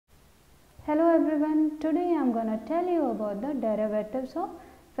Hello everyone, today I am going to tell you about the derivatives of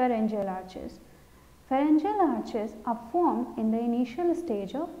pharyngeal arches. Pharyngeal arches are formed in the initial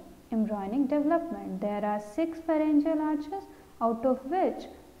stage of embryonic development. There are 6 pharyngeal arches, out of which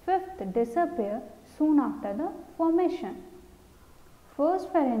 5th disappear soon after the formation.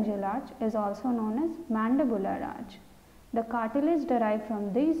 First pharyngeal arch is also known as mandibular arch. The cartilage derived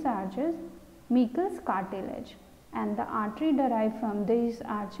from these arches, Meckel's cartilage, and the artery derived from these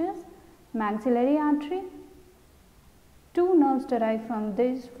arches, maxillary artery. Two nerves derived from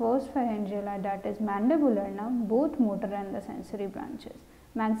this first pharyngeal arch, that is mandibular nerve, both motor and the sensory branches.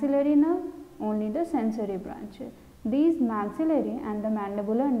 Maxillary nerve, only the sensory branches. These maxillary and the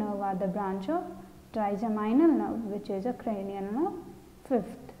mandibular nerve are the branch of trigeminal nerve, which is a cranial nerve,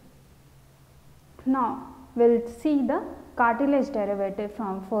 5th. Now, we will see the cartilage derivative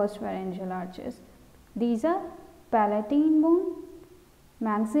from first pharyngeal arches. These are palatine bone,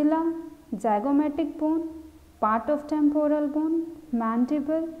 maxilla, zygomatic bone, part of temporal bone,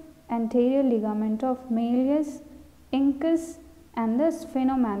 mandible, anterior ligament of malleus, incus, and the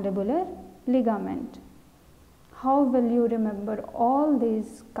sphenomandibular ligament. How will you remember all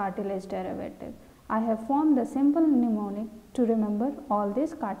these cartilage derivatives? I have formed the simple mnemonic to remember all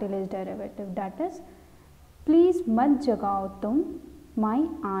these cartilage derivatives, that is, please mat jagao tum, my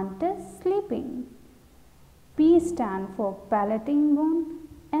aunt is sleeping. P stand for palatine bone,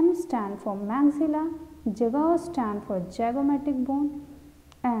 M stand for maxilla, jagao stand for zygomatic bone,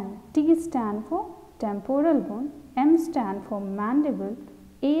 and T stand for temporal bone, M stand for mandible,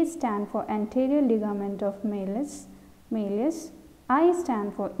 A stand for anterior ligament of malleus, I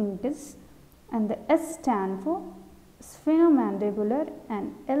stand for incus, and the S stand for sphenomandibular,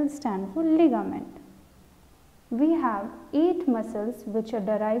 and L stand for ligament. We have 8 muscles which are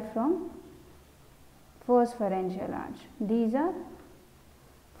derived from first pharyngeal arch. These are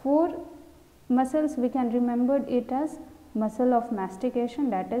 4 muscles. We can remember it as muscle of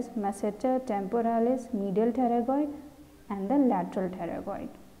mastication, that is masseter, temporalis, medial pterygoid, and the lateral pterygoid.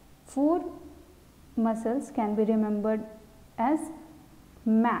 4 muscles can be remembered as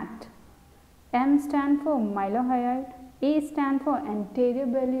MAT. M stand for mylohyoid, A stand for anterior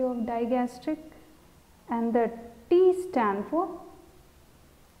belly of digastric, and the T stand for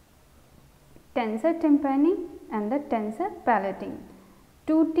tensor tympani and the tensor palatine.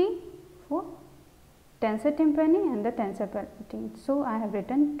 2T for tensor tympani and the tensor palatine. So, I have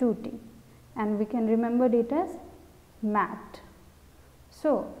written 2T and we can remember it as MAT.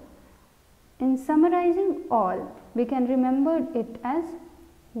 So, in summarizing all, we can remember it as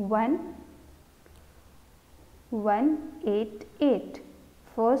 1, 1, 8, 8.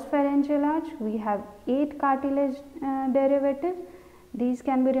 First pharyngeal arch, we have 8 cartilage derivatives. These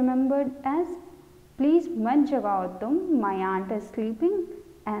can be remembered as please mat jagao tum, my aunt is sleeping,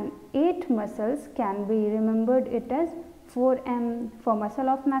 and 8 muscles can be remembered it as 4M for muscle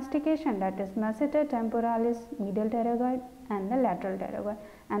of mastication, that is masseter, temporalis, medial pterygoid, and the lateral pterygoid,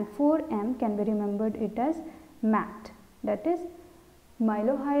 and 4M can be remembered it as MAT, that is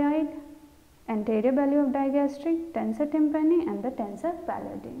mylohyoid, anterior belly of digastric, tensor tympani, and the tensor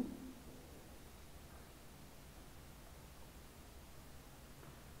palatine.